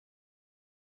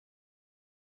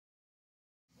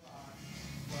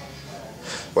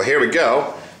Well, here we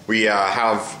go. We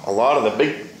have a lot of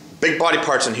the big body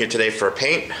parts in here today for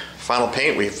paint, final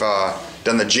paint. We've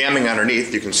done the jamming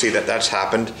underneath. You can see that that's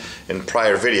happened in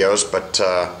prior videos, but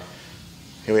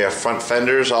here we have front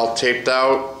fenders all taped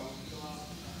out.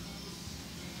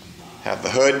 Have the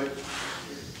hood.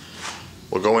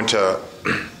 We'll go into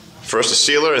first a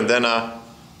sealer and then a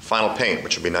final paint,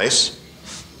 which will be nice.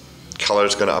 Color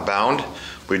is going to abound.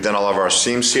 We've done all of our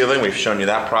seam sealing. We've shown you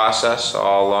that process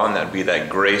all along. That'd be that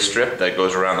gray strip that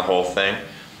goes around the whole thing.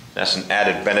 That's an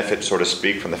added benefit, so to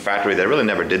speak, from the factory. They really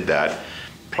never did that.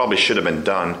 Probably should have been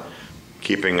done,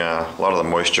 keeping a lot of the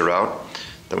moisture out.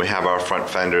 Then we have our front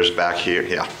fenders back here.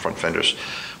 Yeah, front fenders.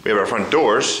 We have our front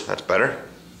doors. That's better.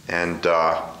 And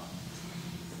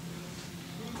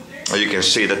you can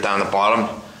see that down the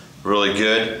bottom, really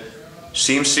good.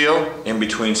 Seam seal in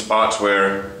between spots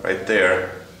where, right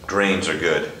there, drains are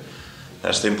good.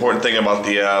 That's the important thing about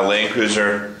the Land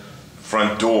Cruiser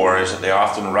front door, is that they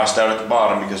often rust out at the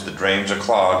bottom because the drains are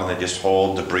clogged and they just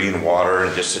hold debris and water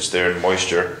and it just sits there in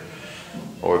moisture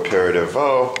over a period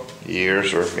of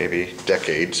years or maybe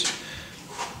decades.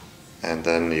 And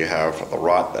then you have the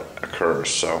rot that occurs.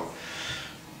 So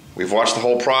we've watched the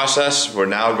whole process. We're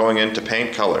now going into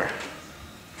paint color.